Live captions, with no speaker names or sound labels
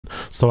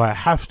So I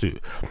have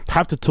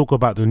to talk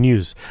about the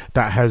news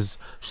that has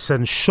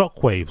sent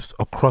shockwaves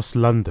across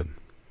London,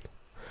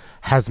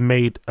 has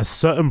made a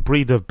certain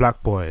breed of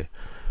black boy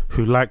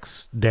who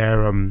likes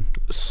their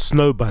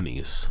snow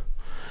bunnies.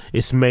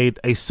 It's made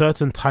a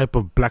certain type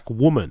of black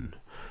woman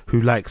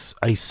who likes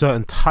a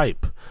certain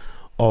type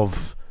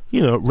of,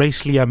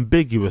 racially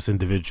ambiguous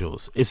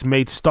individuals. It's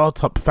made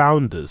startup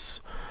founders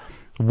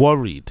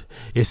worried.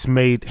 It's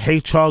made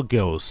HR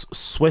girls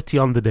sweaty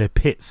under their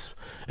pits,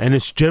 and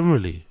it's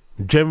generally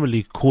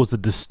caused a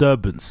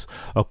disturbance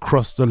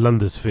across the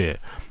London sphere.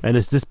 And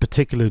it's this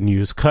particular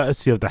news,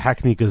 courtesy of the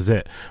Hackney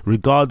Gazette,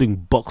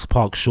 regarding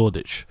Boxpark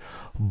Shoreditch.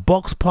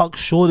 Boxpark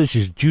Shoreditch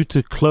is due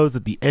to close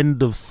at the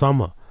end of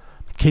summer.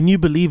 Can you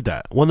believe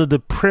that? One of the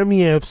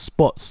premier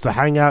spots to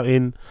hang out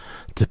in,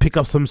 to pick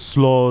up some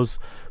slaws,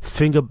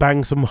 finger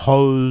bang some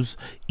hoes,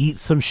 eat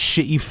some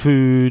shitty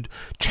food,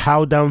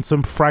 chow down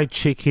some fried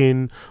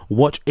chicken,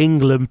 watch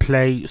England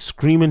play,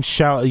 scream and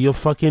shout at your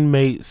fucking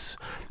mates,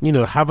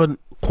 have a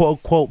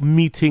quote-unquote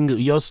meeting at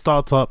your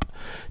startup.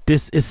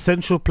 This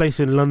essential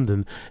place in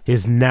London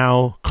is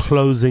now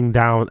closing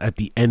down at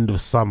the end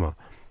of summer.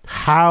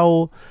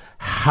 How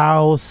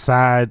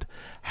sad,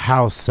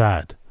 how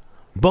sad.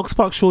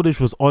 Boxpark Shoreditch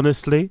was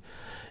honestly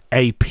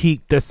a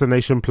peak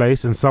destination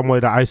place, and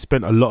somewhere that I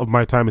spent a lot of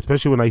my time,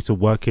 especially when I used to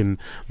work in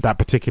that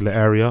particular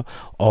area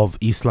of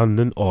East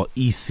London, or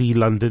EC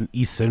London,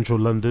 East Central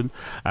London.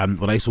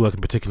 When I used to work in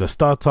particular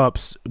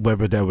startups,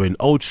 whether they were in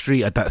Old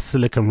Street at that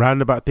Silicon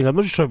Roundabout thing. I'm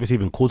not sure if it's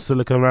even called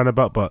Silicon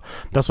Roundabout, but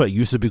that's what it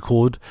used to be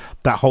called.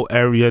 That whole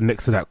area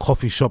next to that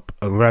coffee shop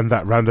around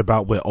that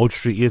roundabout where Old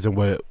Street is and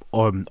where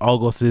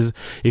Argos is.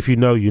 If you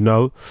know, you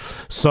know.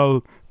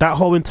 So that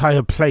whole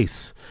entire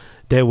place,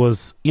 there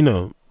was,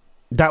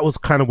 that was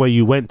kind of where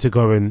you went to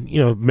go and,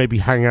 maybe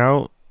hang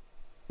out,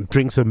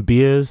 drink some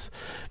beers,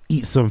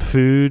 eat some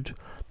food,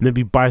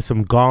 maybe buy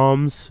some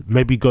garms,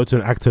 maybe go to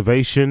an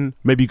activation,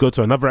 maybe go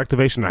to another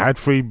activation that had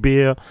free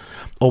beer,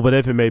 or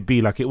whatever it may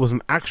be. Like, it was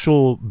an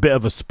actual bit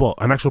of a spot,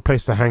 an actual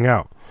place to hang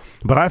out.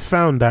 But I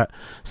found that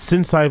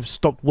since I've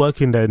stopped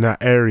working there in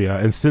that area,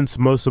 and since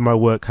most of my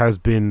work has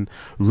been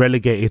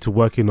relegated to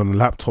working on a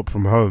laptop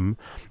from home,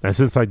 and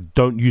since I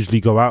don't usually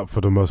go out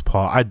for the most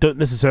part, I don't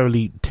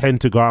necessarily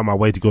tend to go out of my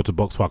way to go to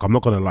Boxpark. I'm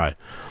not going to lie.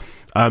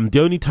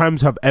 The only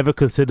times I've ever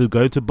considered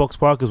going to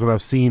Boxpark is when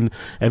I've seen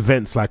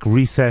events like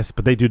Recess,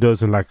 but they do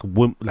those in like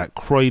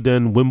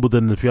Croydon,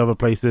 Wimbledon, and a few other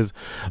places.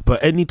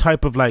 But any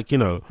type of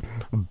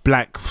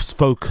black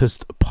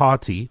focused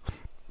party,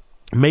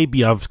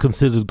 maybe I've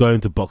considered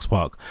going to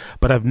Boxpark,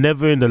 but I've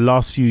never in the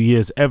last few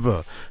years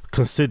ever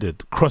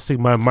considered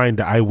crossing my mind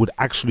that I would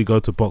actually go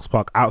to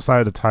Boxpark outside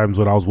of the times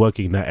when I was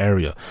working in that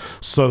area.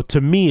 So to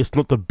me, it's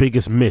not the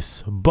biggest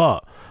miss,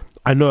 but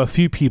I know a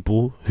few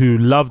people who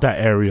love that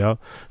area,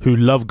 who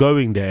love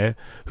going there,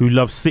 who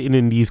love sitting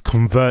in these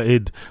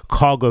converted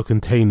cargo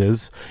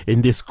containers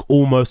in this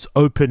almost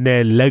open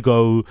air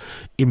Lego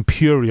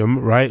Imperium,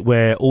 right,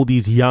 where all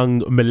these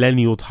young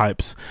millennial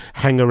types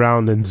hang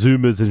around, and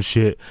Zoomers and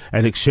shit,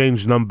 and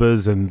exchange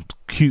numbers and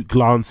cute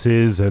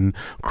glances and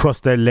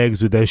cross their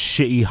legs with their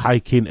shitty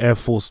hiking their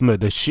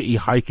shitty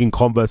hiking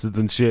Converses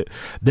and shit.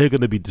 They're going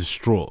to be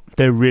distraught.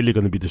 They're really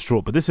going to be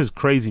distraught. But this is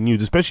crazy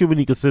news, especially when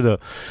you consider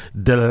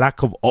the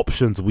lack of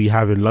options we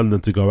have in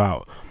London to go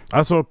out.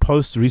 I saw a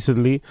post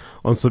recently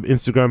on some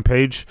Instagram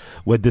page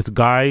where this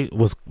guy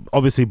was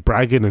obviously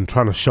bragging and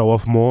trying to show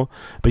off more,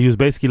 but he was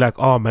basically like,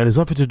 oh man, there's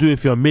nothing to do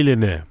if you're a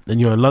millionaire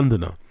and you're a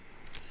Londoner.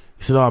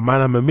 He said, oh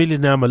man, I'm a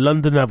millionaire, I'm a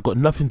Londoner, I've got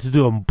nothing to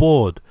do, I'm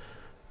bored.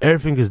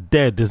 Everything is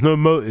dead. There's no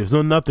motives,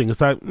 no nothing.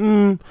 It's like,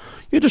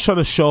 you're just trying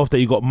to show off that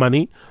you got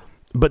money.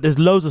 But there's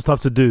loads of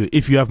stuff to do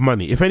if you have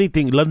money. If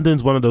anything,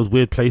 London's one of those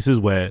weird places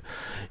where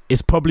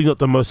it's probably not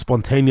the most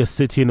spontaneous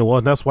city in the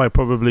world. That's why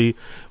probably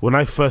when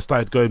I first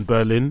started going to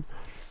Berlin,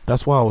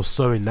 that's why I was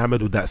so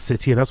enamored with that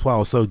city, and that's why I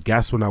was so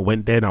gassed when I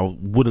went there and I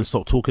wouldn't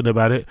stop talking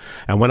about it.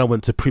 And when I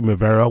went to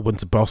Primavera,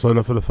 went to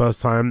Barcelona for the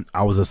first time,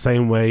 I was the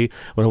same way.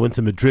 When I went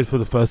to Madrid for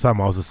the first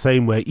time, I was the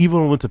same way. Even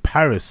when I went to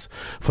Paris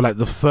for like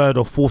the third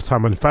or fourth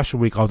time in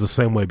Fashion Week, I was the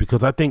same way,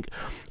 because I think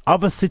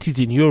other cities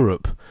in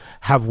Europe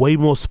have way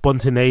more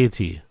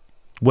spontaneity,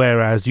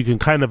 whereas you can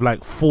kind of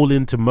like fall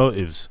into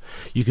motives.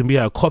 You can be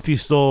at a coffee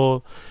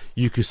store,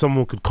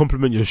 someone could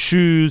compliment your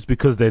shoes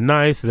because they're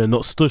nice and they're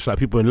not stush like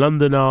people in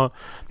London are.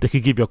 They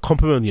could give you a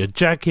compliment on your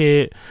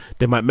jacket.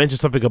 They might mention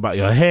something about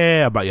your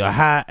hair, about your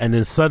hat, and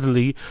then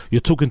suddenly you're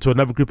talking to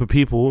another group of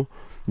people.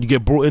 You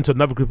get brought into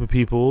another group of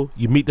people.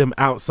 You meet them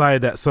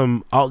outside at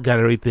some art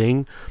gallery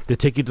thing. They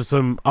take you to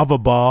some other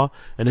bar,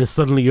 and then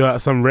suddenly you're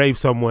at some rave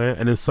somewhere,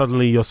 and then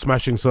suddenly you're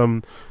smashing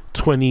some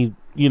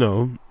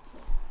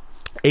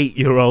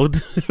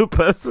 8-year-old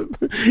person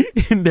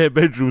in their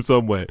bedroom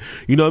somewhere.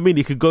 You know what I mean?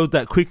 It could go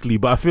that quickly.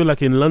 But I feel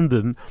like in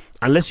London,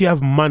 unless you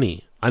have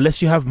money,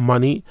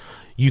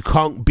 you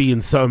can't be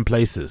in certain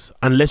places.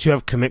 Unless you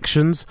have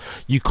connections,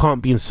 you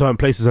can't be in certain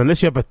places.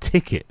 Unless you have a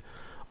ticket,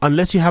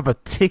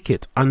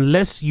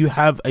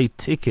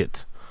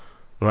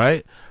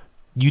 right?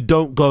 You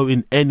don't go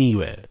in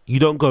anywhere. You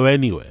don't go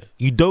anywhere.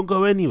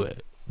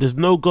 There's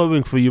no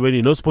going for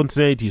you, no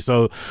spontaneity.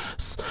 So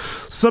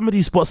some of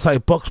these spots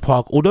like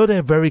Boxpark, although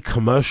they're very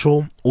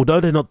commercial,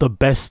 although they're not the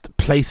best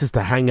places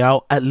to hang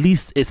out, at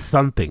least it's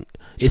something.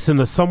 It's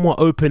in a somewhat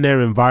open air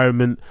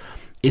environment.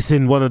 It's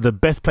in one of the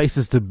best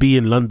places to be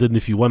in London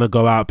if you want to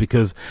go out,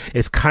 because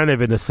it's kind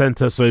of in the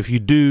center. So if you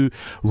do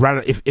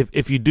run,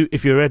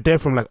 if you're there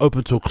from like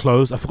open till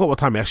close, I forgot what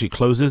time it actually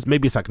closes.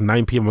 Maybe it's like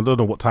 9 p.m. I don't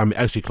know what time it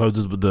actually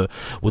closes with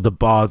the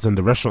bars and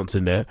the restaurants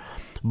in there.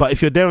 But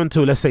if you're there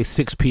until, let's say,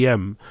 6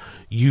 p.m,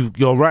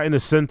 you're right in the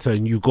center,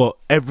 and you've got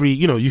every,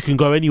 you can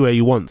go anywhere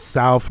you want,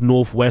 south,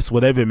 north, west,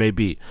 whatever it may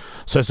be.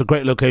 So it's a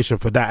great location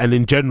for that. And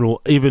in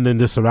general, even in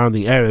the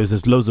surrounding areas,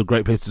 there's loads of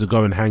great places to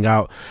go and hang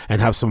out and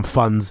have some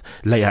funs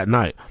late at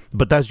night.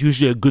 But that's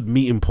usually a good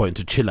meeting point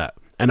to chill at.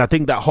 And I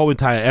think that whole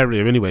entire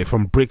area anyway,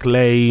 from Brick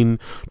Lane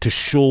to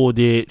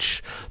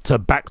Shoreditch to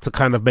back to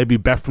kind of maybe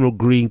Bethnal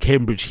Green,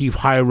 Cambridge Heath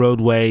High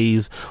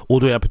roadways, all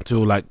the way up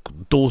into like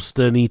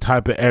Dalston-y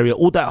type of area,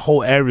 all that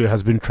whole area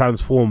has been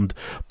transformed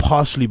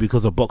partially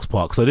because of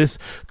Boxpark. So this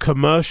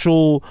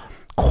commercial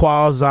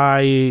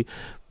quasi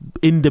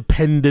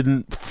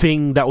independent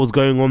thing that was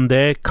going on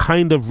there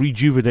kind of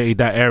rejuvenated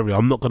that area.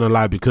 I'm not gonna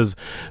lie, because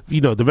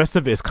the rest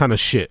of it is kind of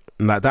shit.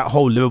 Like that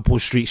whole Liverpool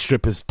street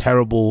strip is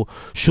terrible.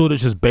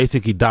 Shoreditch has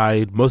basically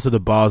died. Most of the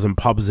bars and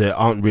pubs there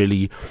aren't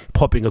really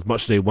popping as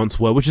much as they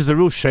once were, which is a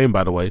real shame,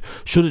 by the way.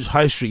 Shoreditch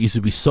High Street used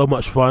to be so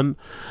much fun.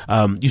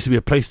 Used to be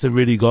a place to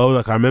really go.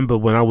 Like I remember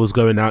when I was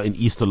going out in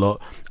East a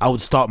lot, I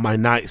would start my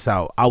nights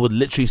out. I would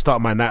literally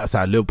start my nights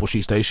at Liverpool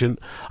Street Station.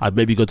 I'd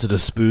maybe go to the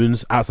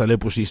Spoons outside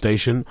Liverpool Street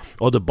Station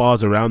or the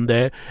bars around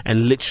there,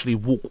 and literally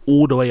walk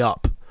all the way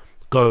up,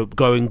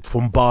 going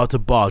from bar to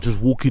bar,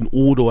 just walking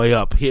all the way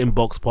up, hitting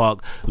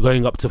Boxpark,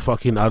 going up to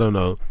fucking, I don't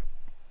know,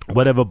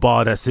 whatever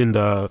bar that's in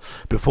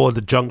before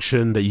the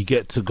junction that you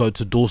get to go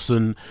to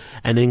Dawson,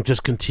 and then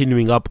just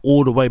continuing up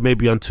all the way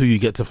maybe until you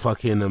get to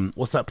fucking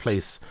what's that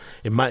place?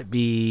 It might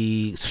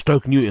be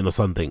Stoke Newton or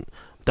something.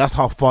 That's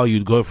how far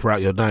you'd go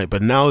throughout your night.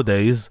 But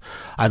nowadays,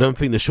 I don't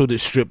think the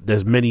Shoreditch Strip,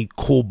 there's many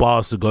cool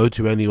bars to go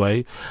to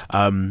anyway.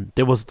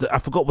 There was I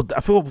forgot what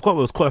it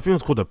was called. I think it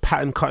was called the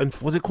pattern cutting.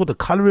 Was it called the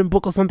colouring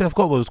book or something? I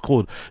forgot what it was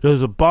called. There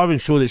was a bar in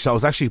Shoreditch that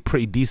was actually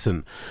pretty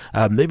decent.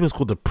 Maybe it was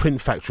called the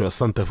Print Factory or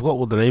something. I forgot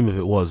what the name of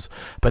it was.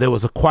 But it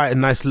was quite a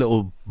nice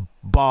little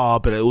bar,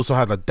 but it also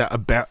had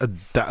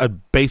a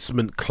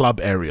basement club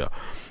area.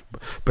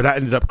 But that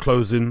ended up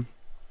closing.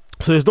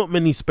 So there's not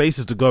many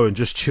spaces to go and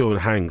just chill and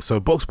hang. So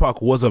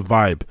Boxpark was a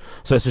vibe.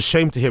 So it's a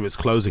shame to hear it's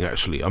closing,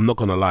 actually. I'm not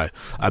gonna lie.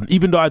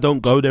 Even though I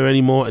don't go there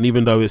anymore, and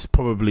even though it's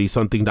probably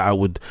something that I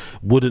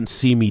wouldn't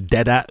see me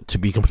dead at, to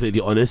be completely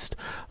honest,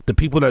 the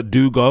people that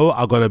do go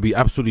are gonna be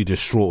absolutely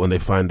distraught when they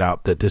find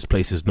out that this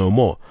place is no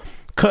more.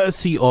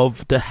 Courtesy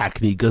of the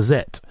Hackney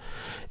Gazette.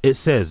 It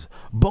says,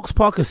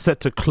 Boxpark is set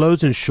to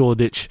close in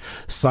Shoreditch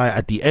site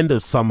at the end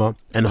of summer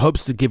and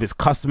hopes to give its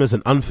customers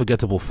an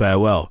unforgettable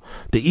farewell.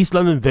 The East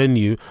London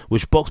venue,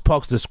 which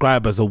Boxparks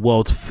describe as the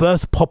world's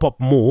first pop-up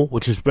mall,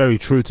 which is very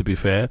true to be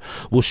fair,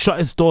 will shut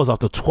its doors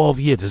after 12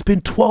 years. It's been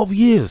 12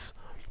 years.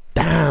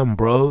 Damn,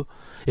 bro.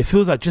 It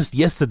feels like just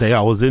yesterday I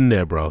was in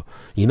there, bro.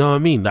 You know what I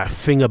mean? Like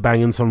finger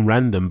banging some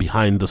random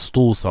behind the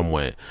stool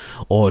somewhere,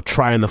 or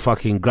trying to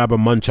fucking grab a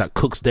munch at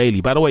Cook's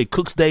Daily. By the way,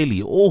 Cook's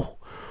Daily, oh,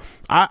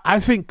 I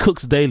think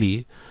Cook's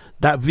Daily,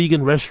 that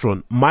vegan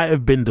restaurant, might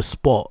have been the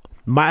spot,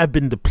 might have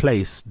been the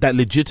place that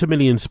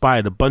legitimately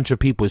inspired a bunch of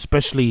people,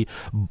 especially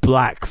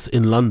blacks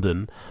in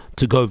London,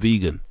 to go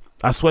vegan.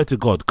 I swear to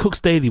God, Cook's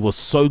Daily was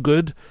so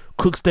good.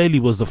 Cook's Daily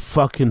was the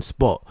fucking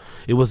spot.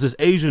 It was this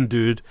Asian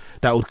dude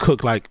that would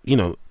cook, like,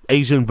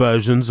 Asian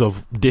versions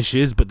of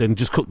dishes, but then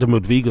just cook them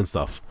with vegan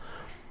stuff.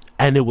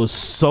 And it was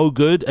so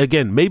good.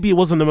 Again, maybe it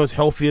wasn't the most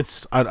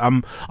healthiest.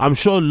 I'm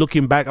sure,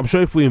 looking back, I'm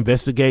sure if we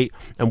investigate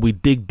and we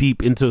dig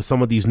deep into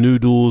some of these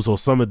noodles or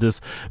some of this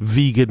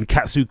vegan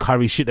katsu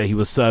curry shit that he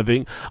was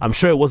serving, I'm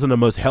sure it wasn't the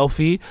most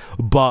healthy.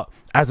 But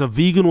as a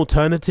vegan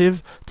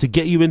alternative to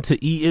get you into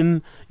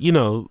eating,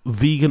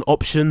 vegan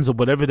options or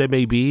whatever they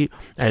may be,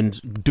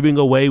 and doing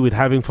away with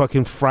having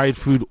fucking fried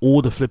food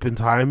all the flipping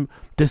time,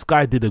 this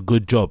guy did a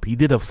good job. He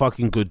did a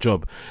fucking good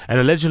job. And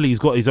allegedly he's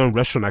got his own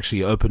restaurant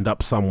actually opened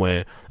up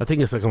somewhere. I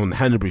think it's like on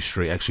Hanbury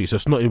Street actually, so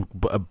it's not in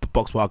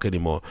Boxpark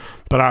anymore.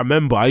 But I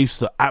remember I used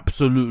to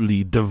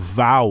absolutely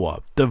devour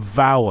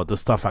the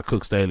stuff at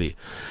Cook's Daily.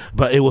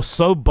 But it was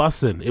so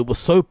bussin', it was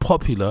so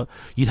popular,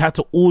 you'd had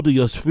to order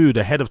your food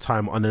ahead of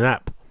time on an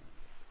app.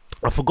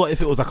 I forgot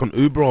if it was like on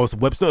Uber or a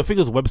website. No, I think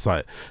it was a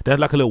website. They had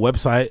like a little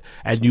website,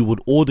 and you would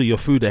order your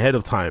food ahead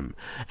of time,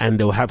 and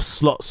they'll have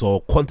slots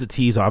or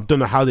quantities, or I don't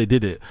know how they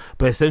did it,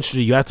 but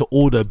essentially you had to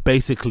order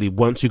basically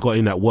once you got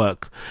in at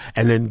work,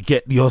 and then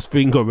get your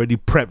thing already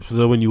prepped, so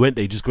that when you went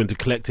there, you're just going to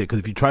collect it. Because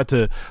if you tried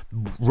to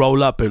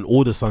roll up and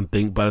order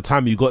something, by the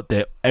time you got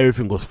there,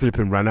 everything was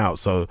flipping ran out.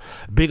 So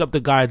big up the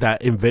guy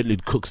that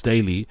invented Cook's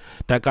Daily.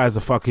 That guy's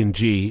a fucking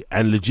G,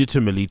 and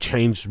legitimately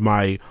changed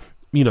my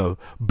you know,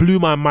 blew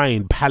my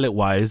mind palate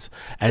wise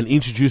and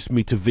introduced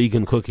me to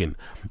vegan cooking,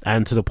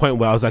 and to the point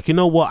where I was like, you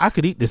know what, I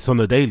could eat this on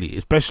a daily,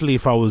 especially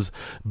if I was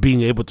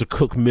being able to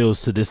cook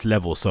meals to this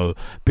level. So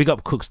big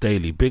up Cooks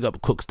Daily, big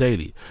up Cooks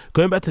Daily.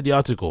 Going back to the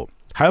article,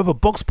 however,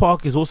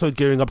 Boxpark is also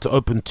gearing up to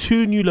open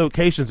 2 new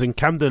locations in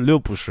Camden and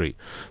Liverpool Street,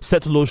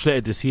 set to launch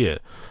later this year.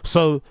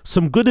 So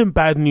some good and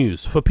bad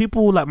news for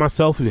people like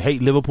myself who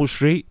hate Liverpool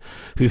Street,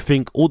 who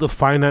think all the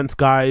finance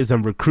guys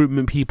and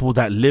recruitment people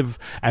that live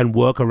and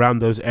work around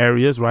those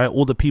areas, right,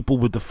 all the people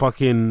with the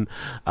fucking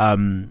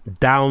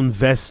down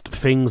vest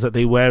things that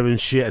they wear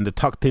and shit, and the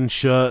tucked in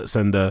shirts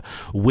and the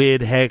weird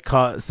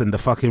haircuts and the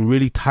fucking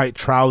really tight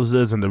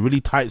trousers and the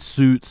really tight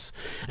suits,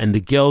 and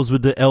the girls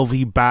with the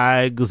LV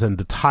bags and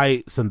the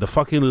tight and the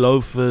fucking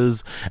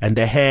loafers and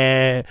the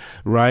hair,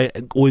 right,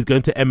 always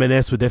going to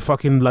M&S with their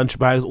fucking lunch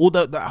bags, all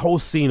that whole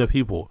scene of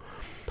people.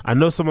 I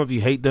know some of you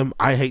hate them,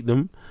 I hate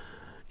them.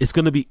 It's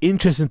going to be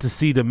interesting to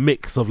see the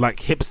mix of like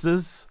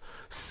hipsters,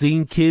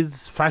 scene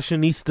kids,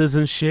 fashionistas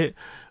and shit,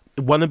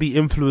 wannabe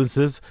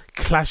influencers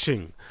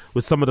clashing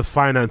with some of the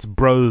finance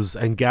bros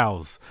and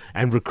gals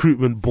and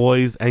recruitment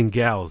boys and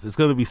gals. It's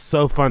going to be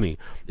so funny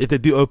if they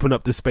do open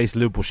up this space in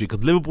Liverpool Street,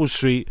 because Liverpool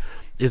Street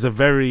is a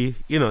very,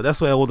 you know, that's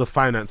where all the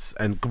finance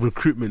and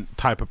recruitment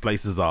type of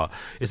places are.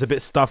 It's a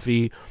bit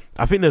stuffy.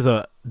 I think there's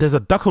a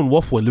duck and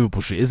waffle in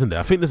Liverpool Street, isn't there?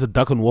 I think there's a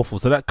duck and waffle,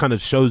 so that kind of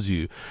shows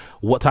you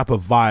what type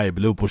of vibe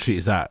Liverpool Street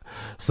is at.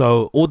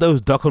 So all those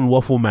duck and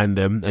waffle man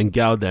them and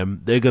gal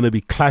them, they're going to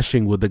be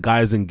clashing with the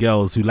guys and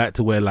girls who like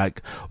to wear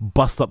like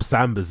bust up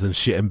sambas and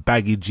shit and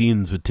baggy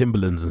jeans with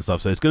Timberlands and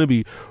stuff. So it's going to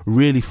be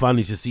really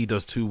funny to see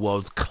those two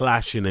worlds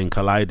clashing and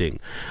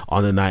colliding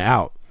on a night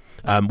out.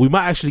 We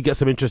might actually get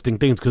some interesting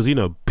things, because, you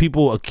know,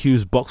 people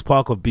accuse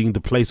Boxpark of being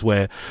the place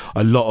where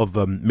a lot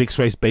of mixed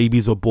race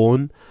babies were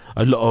born.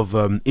 A lot of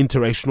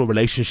interracial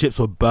relationships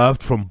were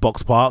birthed from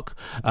Boxpark.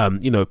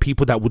 You know,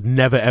 people that would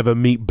never ever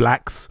meet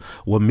blacks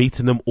were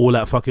meeting them all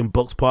at fucking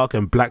Boxpark,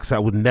 and blacks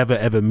that would never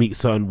ever meet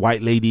certain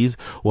white ladies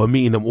were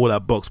meeting them all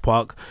at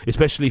Boxpark.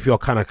 Especially if you're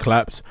kind of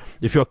clapped.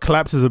 If you're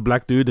clapped as a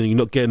black dude and you're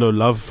not getting no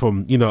love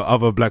from, you know,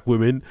 other black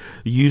women,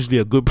 usually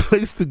a good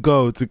place to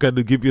go to kind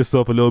of give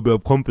yourself a little bit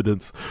of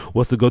confidence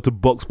was to go to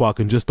Boxpark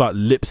and just start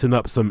lipsing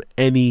up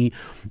any,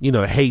 you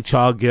know,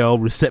 HR girl,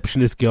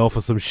 receptionist girl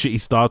for some shitty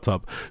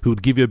startup who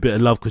would give you a bit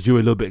of love because you were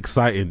a little bit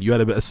exciting. You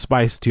had a bit of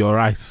spice to your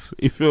ice.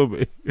 You feel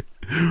me?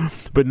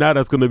 But now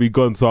that's going to be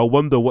gone. So I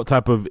wonder what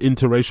type of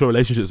interracial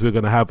relationships we're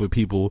going to have with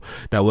people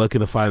that work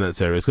in the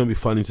finance area. It's going to be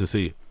funny to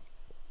see.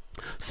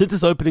 Since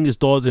its opening its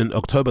doors in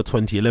October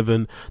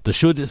 2011, the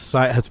Shoreditch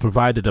site has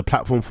provided a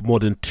platform for more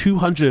than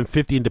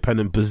 250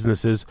 independent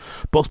businesses.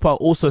 Boxpark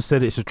also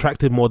said it's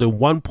attracted more than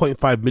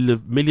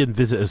 1.5 million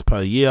visitors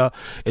per year.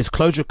 Its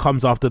closure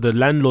comes after the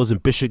landlords in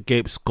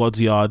Bishopsgate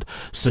Goodsyard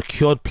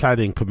secured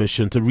planning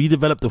permission to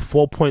redevelop the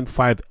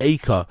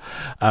 4.5-acre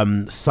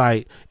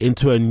site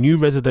into a new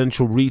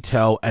residential,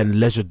 retail and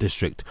leisure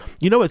district.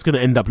 You know what it's going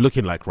to end up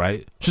looking like, right?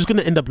 It's just going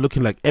to end up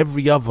looking like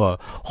every other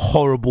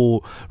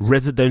horrible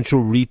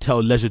residential, retail,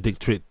 leisure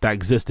district that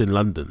exists in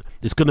London.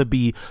 It's going to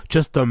be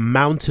just a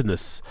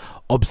mountainous,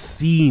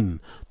 obscene,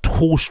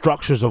 tall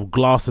structures of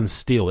glass and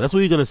steel. That's what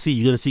you're going to see.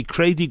 You're going to see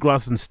crazy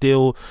glass and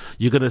steel.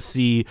 You're going to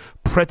see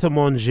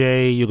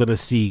Pret-a-Manger. You're going to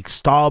see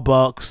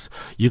Starbucks.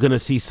 You're going to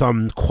see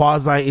some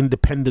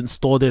quasi-independent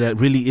store there that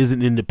really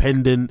isn't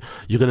independent.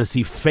 You're going to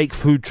see fake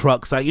food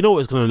trucks. Like, you know what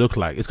it's going to look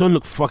like? It's going to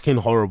look fucking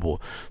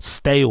horrible,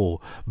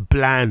 stale,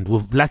 bland,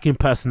 with lacking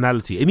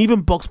personality. And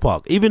even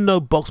Boxpark, even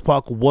though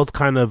Boxpark was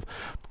kind of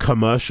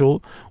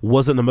commercial,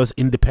 wasn't the most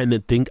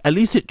independent thing, at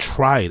least it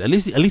tried. At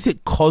least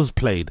it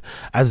cosplayed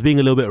as being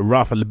a little bit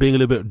rough and being a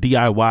little bit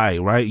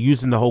DIY, right?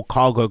 Using the whole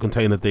cargo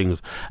container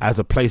things as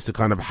a place to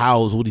kind of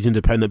house all these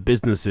independent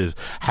businesses,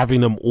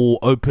 having them all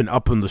open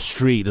up on the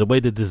street, the way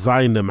they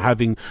design them,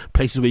 having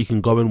places where you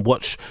can go and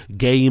watch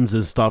games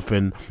and stuff,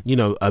 and, you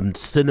know,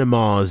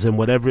 cinemas and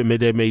whatever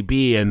there may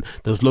be, and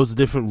there's loads of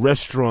different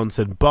restaurants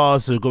and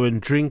bars to go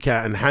and drink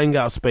at and hang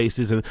out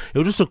spaces, and it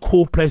was just a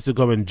cool place to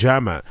go and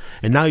jam at.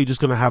 And now you're just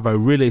gonna have a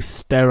really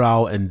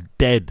sterile and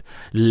dead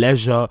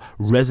leisure,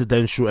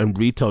 residential and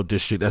retail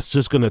district that's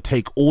just gonna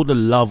take all the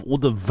love, all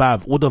the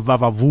vav, all the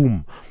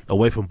vavavoom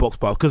away from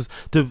Boxpark. Because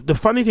the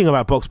funny thing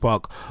about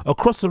Boxpark,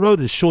 across the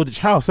road is Shoreditch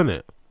House, isn't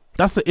it?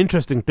 That's the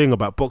interesting thing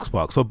about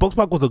Boxpark. So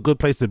Boxpark was a good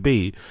place to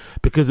be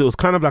because it was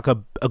kind of like a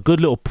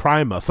good little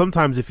primer.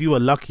 Sometimes if you were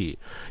lucky,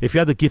 if you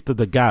had the gift of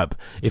the gab,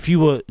 if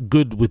you were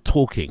good with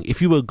talking, if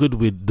you were good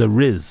with the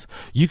riz,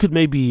 you could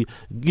maybe,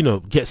 you know,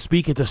 get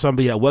speaking to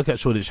somebody at work at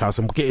Shoreditch House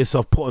and get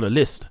yourself put on a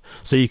list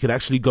so you could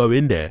actually go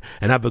in there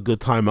and have a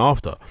good time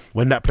after.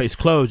 When that place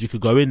closed, you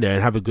could go in there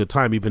and have a good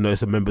time, even though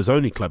it's a members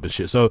only club and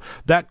shit. So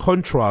that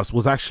contrast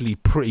was actually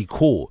pretty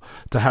cool,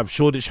 to have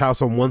Shoreditch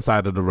House on one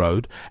side of the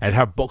road and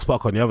have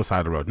Boxpark on the other side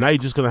of the road. Now you're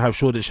just going to have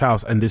Shoreditch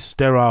House and this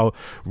sterile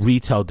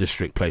retail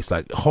district place.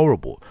 Like,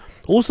 horrible.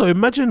 Also,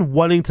 imagine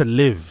wanting to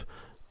live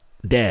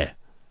there.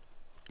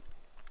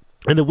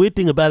 And the weird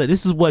thing about it,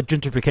 this is where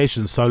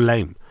gentrification is so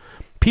lame.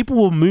 People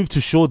will move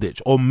to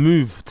Shoreditch or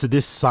move to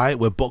this site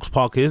where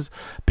Boxpark is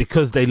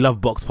because they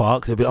love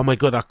Boxpark. They'll be, oh my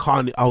God,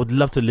 I would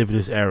love to live in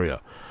this area.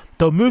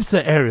 They'll move to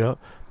the area,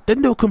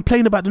 then they'll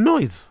complain about the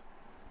noise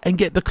and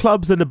get the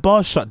clubs and the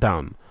bars shut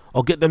down,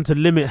 or get them to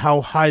limit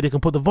how high they can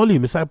put the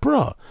volume. It's like,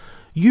 bruh,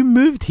 you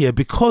moved here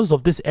because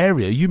of this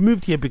area. You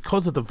moved here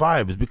because of the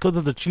vibes, because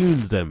of the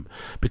tunes,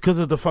 because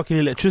of the fucking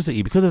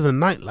electricity, because of the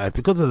nightlife,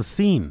 because of the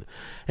scene.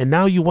 And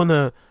now you want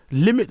to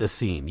limit the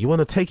scene. You want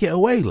to take it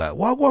away. Like,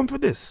 why go on for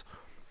this?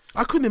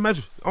 I couldn't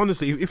imagine,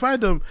 honestly, if I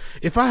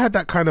had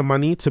that kind of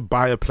money to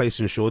buy a place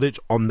in Shoreditch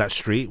on that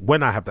street,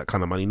 when I have that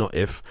kind of money, not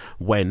if,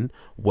 when,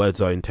 words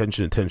are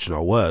intention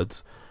are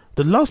words,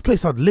 the last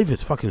place I'd live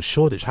is fucking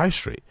Shoreditch High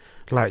Street.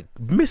 Like,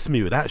 miss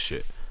me with that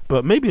shit.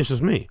 But maybe it's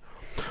just me.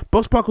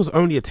 Boxpark was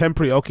only a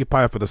temporary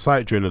occupier for the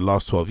site during the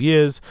last 12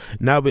 years.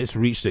 Now it's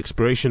reached the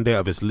expiration date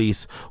of its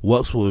lease,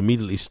 works will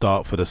immediately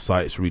start for the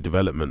site's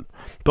redevelopment.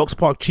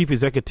 Boxpark Chief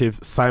Executive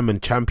Simon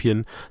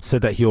Champion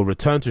said that he'll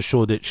return to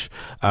Shoreditch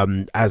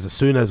as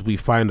soon as we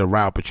find a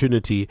right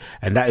opportunity,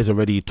 and that is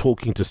already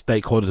talking to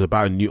stakeholders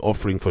about a new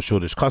offering for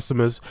Shoreditch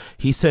customers.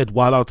 He said,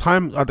 while our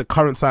time at the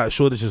current site at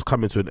Shoreditch is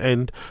coming to an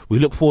end, we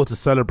look forward to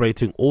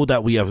celebrating all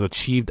that we have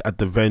achieved at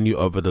the venue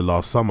over the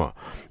last summer.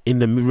 In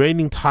the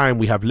remaining time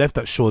we have left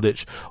at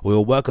Shoreditch, we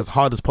will work as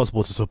hard as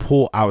possible to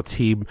support our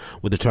team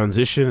with the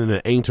transition and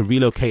an aim to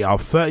relocate our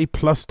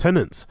 30+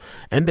 tenants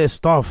and their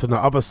staff from the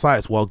other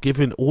sites while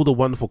giving all the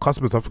wonderful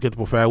customers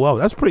unforgettable farewell.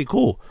 That's pretty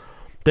cool.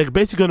 They're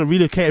basically going to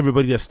relocate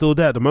everybody that's still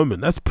there at the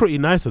moment. That's pretty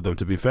nice of them,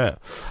 to be fair.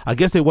 I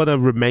guess they want to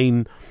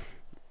remain...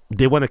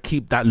 They want to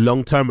keep that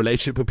long-term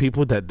relationship with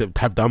people that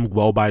have done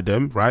well by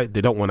them, right? They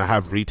don't want to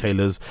have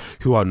retailers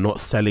who are not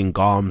selling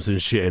garms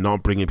and shit and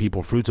aren't bringing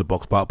people through to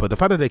Boxpark. But the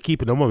fact that they're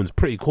keeping them on is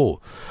pretty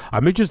cool.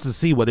 I'm interested to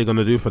see what they're going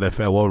to do for their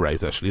farewell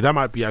race, actually. That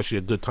might be actually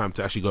a good time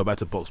to actually go back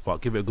to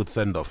Boxpark, give it a good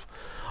send-off.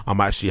 I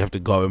might actually have to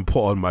go and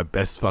put on my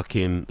best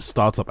fucking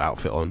startup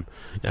outfit on.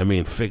 I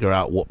mean, figure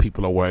out what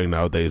people are wearing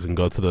nowadays and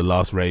go to the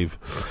last rave.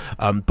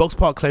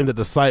 Boxpark claimed that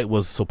the site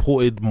was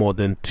supported more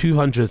than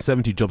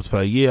 270 jobs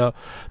per year.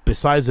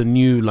 Besides the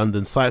new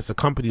London sites, the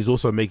company is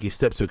also making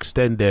steps to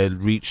extend their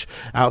reach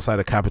outside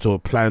the capital.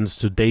 Plans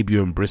to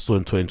debut in Bristol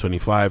in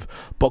 2025.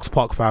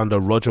 Boxpark founder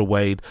Roger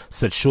Wade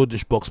said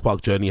Shoreditch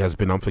Boxpark journey has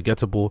been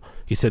unforgettable.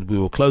 He said, we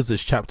will close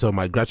this chapter.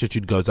 My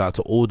gratitude goes out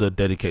to all the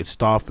dedicated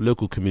staff,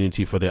 local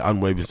community for their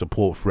unwavering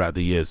support throughout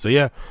the years. So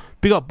yeah,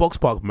 big up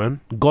Boxpark,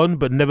 man. Gone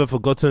but never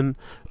forgotten.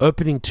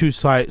 Opening 2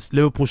 sites,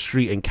 Liverpool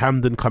Street and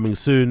Camden, coming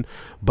soon.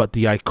 But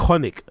the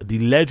iconic, the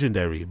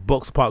legendary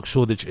Boxpark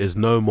Shoreditch is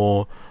no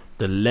more.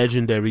 The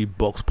legendary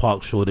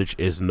Boxpark Shoreditch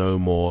is no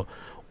more.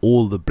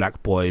 All the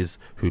black boys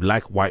who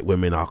like white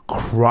women are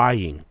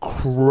crying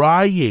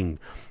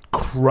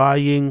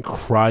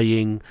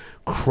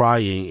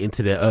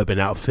into their Urban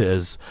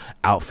Outfitters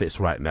outfits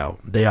right now.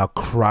 They are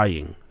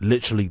crying.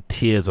 Literally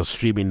tears are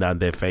streaming down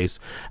their face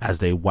as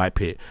they wipe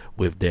it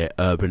with their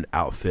Urban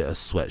Outfitters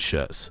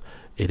sweatshirts.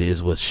 It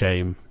is with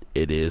shame.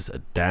 It is a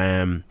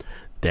damn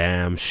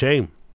shame.